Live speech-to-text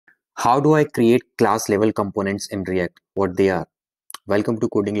How do I create class level components in React? What they are? Welcome to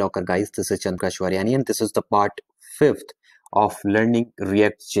Coding Locker, guys. This is Chandra Shwaryani, and this is the part 5th of learning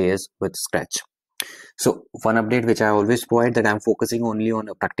React.js with Scratch. So one update which I always provide, that I'm focusing only on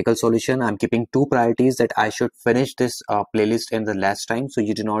a practical solution. I'm keeping two priorities, that I should finish this playlist in the last time. So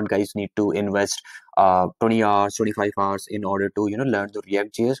you do not guys need to invest 20 hours, 25 hours in order to learn the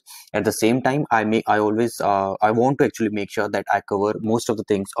React.js. At the same time, I want to actually make sure that I cover most of the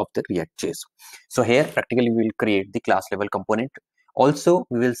things of the React.js. So here practically we will create the class level component. Also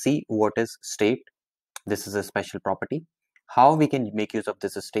we will see what is state. This is a special property. How we can make use of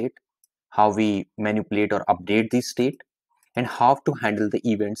this state, how we manipulate or update the state, and how to handle the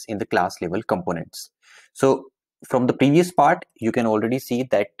events in the class level components. So from the previous part, you can already see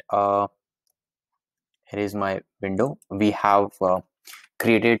that here is my window. We have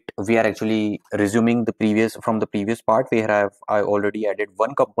we are actually resuming the previous part where I already added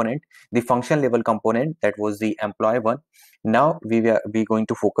one component, the function level component, that was the employee one. Now we going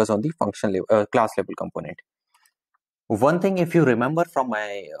to focus on the function level class level component. One thing, if you remember from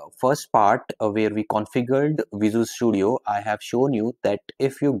my first part where we configured Visual Studio, I have shown you that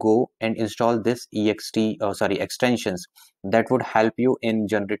if you go and install this extensions, that would help you in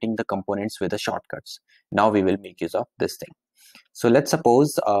generating the components with the shortcuts. Now we will make use of this thing. So let's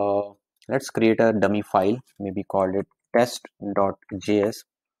suppose, let's create a dummy file, maybe called it test.js,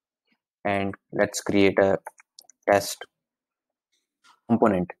 and let's create a test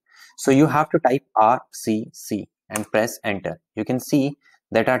component. So you have to type RCC and press enter. You can see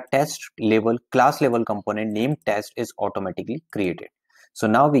that our test level class level component named test is automatically created. So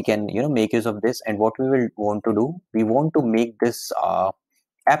now we can make use of this, and what we will want to do, we want to make this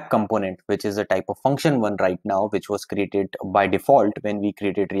app component, which is a type of function one right now, which was created by default when we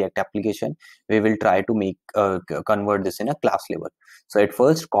created React application. We will try to make convert this in a class level. So at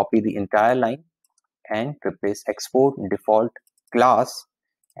first, copy the entire line and replace export default class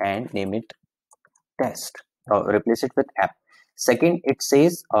and name it test, or replace it with app. Second, it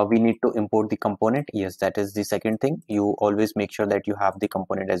says we need to import the component. Yes, that is the second thing. You always make sure that you have the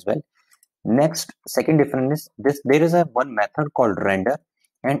component as well. Next, second difference is this: there is a one method called render,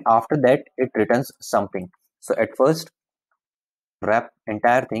 and after that it returns something. So at first, wrap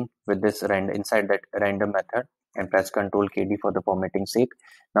entire thing with this render inside that render method and press Ctrl KD for the formatting sake.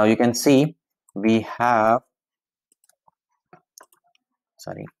 Now you can see we have,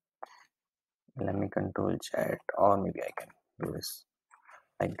 sorry, let me control chat, or maybe I can do this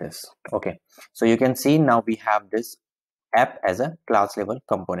like this. Okay, so you can see now we have this app as a class level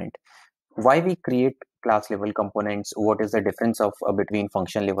component. Why we create class level components, what is the difference of between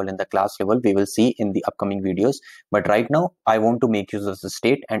function level and the class level, we will see in the upcoming videos. But right now I want to make use of the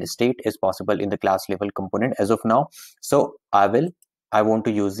state, and state is possible in the class level component as of now. So I want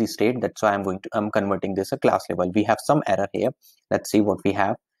to use the state, that's why I'm converting this a class level. We have some error here. Let's see what we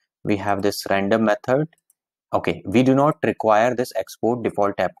have. We have this random method. Okay, we do not require this export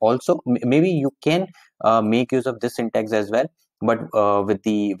default app. Also, maybe you can make use of this syntax as well, but with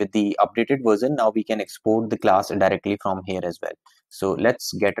the updated version, now we can export the class directly from here as well. So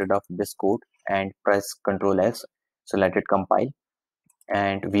let's get rid of this code and press Ctrl S. So let it compile,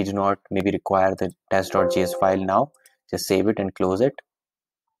 and we do not maybe require the test.js file now. Just save it and close it,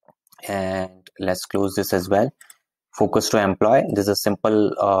 and let's close this as well. Focus to employ. This is a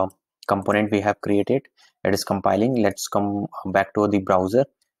simple component we have created. It is compiling. Let's come back to the browser.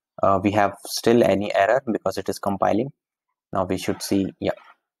 We have still any error because it is compiling. Now we should see, yeah,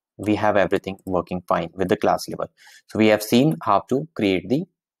 we have everything working fine with the class level. So we have seen how to create the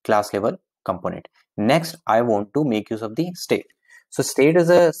class level component. Next, I want to make use of the state. So state is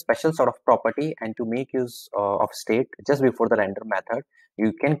a special sort of property, and to make use of state, just before the render method,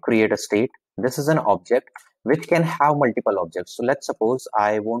 you can create a state. This is an object which can have multiple objects. So let's suppose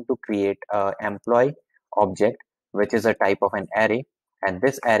I want to create a employee object, which is a type of an array, and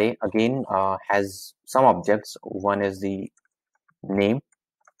this array again has some objects. One is the name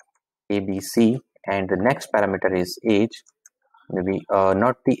ABC, and the next parameter is age. Maybe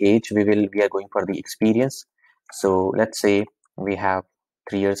not the age, we are going for the experience. So let's say we have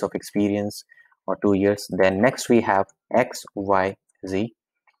 3 years of experience or 2 years. Then next we have XYZ.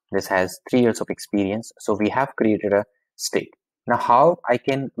 This has 3 years of experience. So we have created a state. Now how I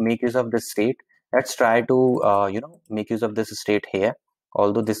can make use of this state? Let's try to make use of this state here.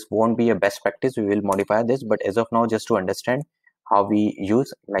 Although this won't be a best practice, we will modify this, but as of now, just to understand how we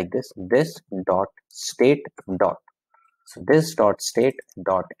use like this dot state dot. So this dot state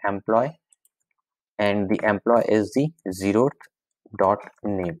dot employee, and the employee is the 0th dot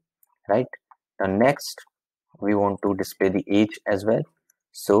name, right? Now next we want to display the age as well.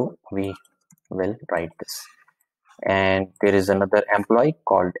 So we will write this. And there is another employee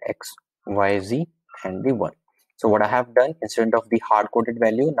called XYZ and the 1. So what I have done, instead of the hard-coded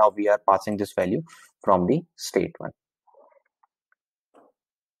value, now we are passing this value from the state one.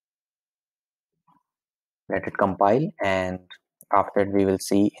 Let it compile, and after that we will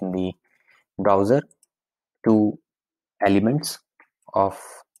see in the browser 2 elements of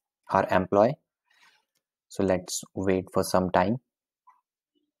our employee. So let's wait for some time.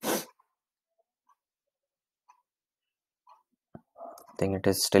 I think it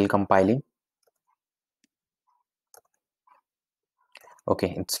is still compiling.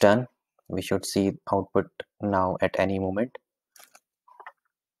 Okay, it's done. We should see output now at any moment.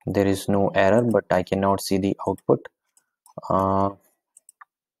 There is no error, but I cannot see the output.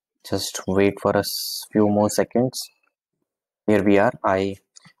 Just wait for a few more seconds. Here we are. I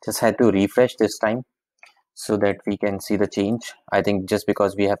just had to refresh this time so that we can see the change. I think just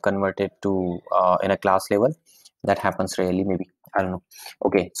because we have converted to in a class level, that happens rarely, maybe, I don't know.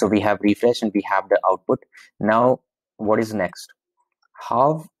 Okay, so we have refreshed and we have the output. Now what is next?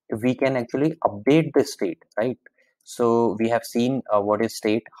 How we can actually update the state, right? So we have seen what is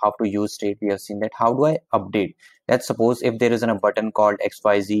state, how to use state. We have seen that. How do I update? Let's suppose if there is a button called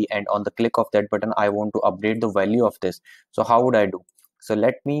XYZ, and on the click of that button I want to update the value of this. So how would I do? So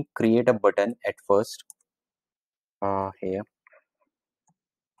let me create a button at first here,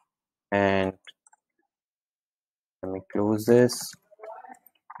 and let me close this,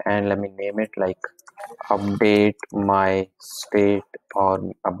 and let me name it like update my state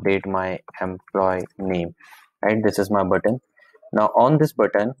or update my employee name, right? This is my button. Now on this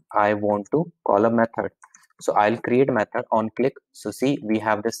button I want to call a method, so I'll create a method on click. So see, we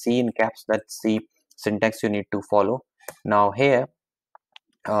have the C in caps. That's the syntax you need to follow. Now here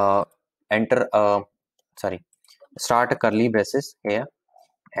enter start a curly braces here,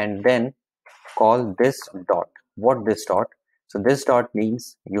 and then call this dot. What this dot? So this dot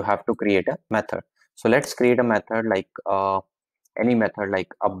means you have to create a method. So let's create a method like any method like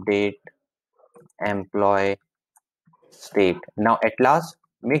update employee state. Now at last,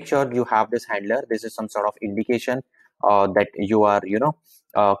 make sure you have this handler. This is some sort of indication that you are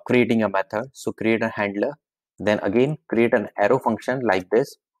creating a method. So create a handler, then again create an arrow function like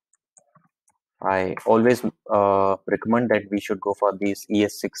this. I always recommend that we should go for these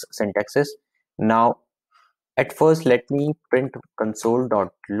ES6 syntaxes. Now at first, let me print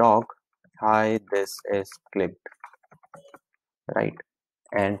console.log. Hi, this is clicked, right?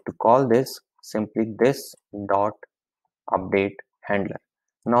 And to call this, simply this dot update handler.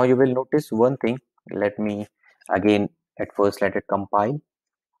 Now you will notice one thing. Let me again at first let it compile.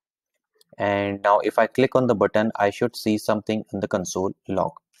 And now if I click on the button, I should see something in the console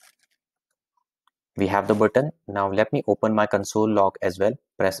log. We have the button. Now let me open my console log as well.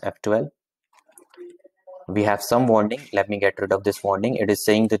 Press F12. We have some warning. Let me get rid of this warning. It is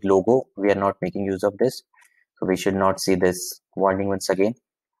saying that logo, we are not making use of this, so we should not see this warning once again.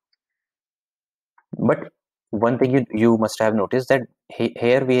 But one thing you must have noticed that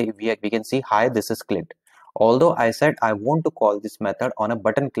here we can see hi, this is clicked. Although I said I want to call this method on a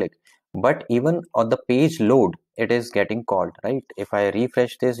button click, but even on the page load it is getting called, right? If I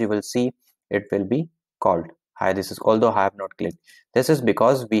refresh this, you will see it will be called hi, this is, although I have not clicked. This is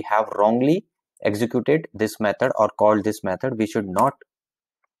because we have wrongly executed this method or called this method. We should not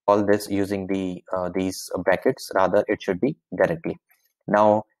call this using the these brackets, rather it should be directly.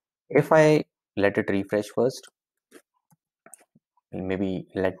 Now if I let it refresh first, maybe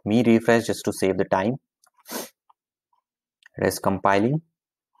let me refresh just to save the time. It is compiling.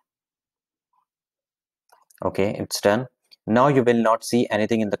 Okay, it's done. Now you will not see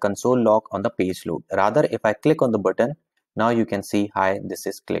anything in the console log on the page load. Rather, if I click on the button, now you can see hi, this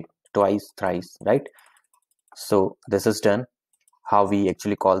is clicked twice, thrice, right? So this is done, how we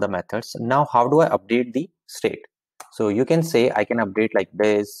actually call the methods. Now how do I update the state? So you can say I can update like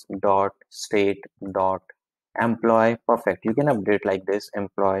this dot state dot employee. Perfect. You can update like this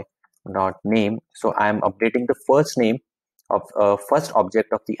employee dot name. So I am updating the first name of first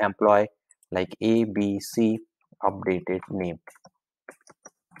object of the employee, like ABC updated name,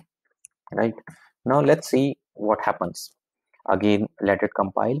 right? Now let's see what happens. Again, let it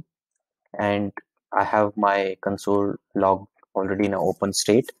compile, and I have my console log already in an open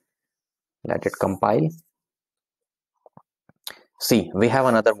state. Let it compile. See, we have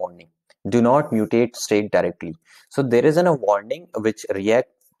another warning. Do not mutate state directly. So there is a warning which React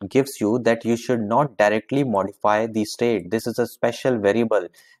gives you that you should not directly modify the state. This is a special variable.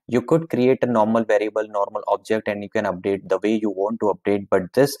 You could create a normal variable, normal object, and you can update the way you want to update,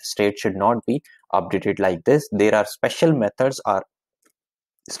 but this state should not be updated like this. There are special methods are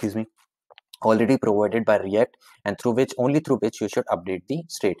excuse me, already provided by React, and only through which you should update the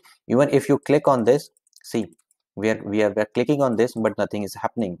state. Even if you click on this, see, we're clicking on this, but nothing is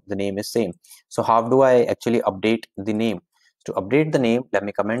happening. The name is same. So how do I actually update the name? To update the name, let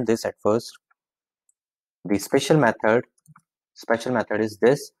me comment this at first. The special method is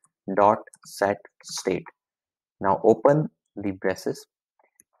this dot set state. Now open the braces,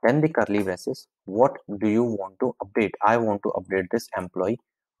 then the curly braces. What do you want to update? I want to update this employee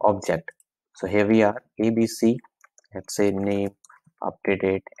object. So here we are, ABC, let's say name, update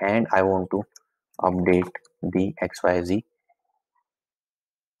it, and I want to update the XYZ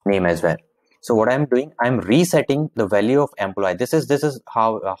name as well. So what I'm doing, I'm resetting the value of employee. This is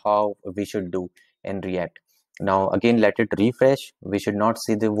how we should do in React. Now again, let it refresh. We should not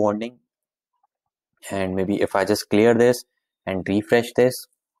see the warning. And maybe if I just clear this and refresh this,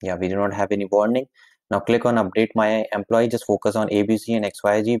 yeah, we do not have any warning. Now click on update my employee, just focus on ABC and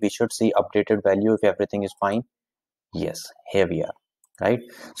XYZ. We should see updated value if everything is fine. Yes, here we are, right?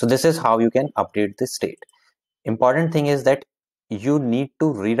 So this is how you can update the state. Important thing is that you need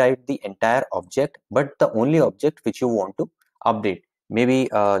to rewrite the entire object, but the only object which you want to update. Maybe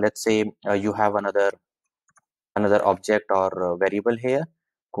let's say you have another object or variable here,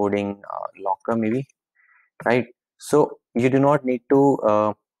 coding locker maybe, right? So you do not need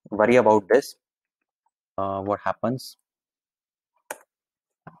to worry about this. What happens?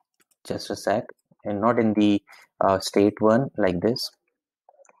 Just a sec. And not in the state one like this.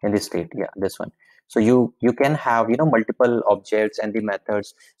 In this state, yeah, this one. So you can have multiple objects and the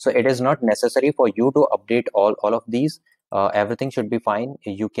methods. So it is not necessary for you to update all of these. Everything should be fine.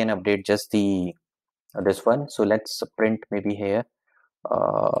 You can update just the this one. So let's print maybe here.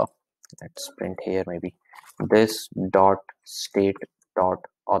 Let's print here maybe this dot state dot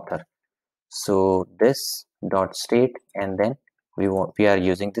author. So this dot state, and then we are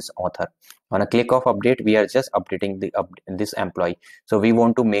using this author. On a click of update, we are just updating the this employee. So we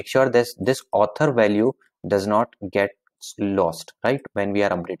want to make sure this author value does not get lost, right, when we are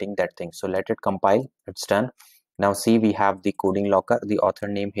updating that thing. So let it compile. It's done. Now see, we have the coding locker, the author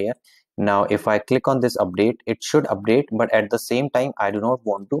name here. Now if I click on this update, it should update, but at the same time I do not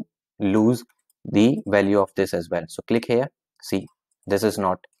want to lose the value of this as well. So click here. See, this is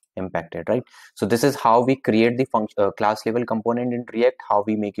not impacted, right? So this is how we create the class level component in React, how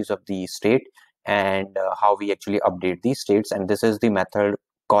we make use of the state, and how we actually update these states. And this is the method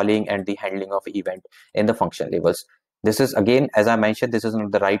calling and the handling of event in the function levels. This is, again, as I mentioned, this is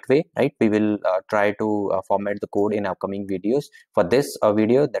not the right way, right? We will try to format the code in upcoming videos. For this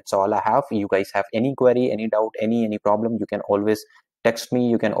video, that's all I have. You guys have any query, any doubt, any problem, you can always text me,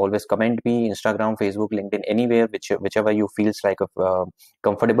 you can always comment me, Instagram, Facebook, LinkedIn, anywhere, whichever you feels like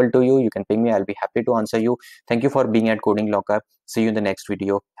comfortable to you. You can ping me. I'll be happy to answer you. Thank you for being at Coding Locker. See you in the next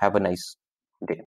video. Have a nice day.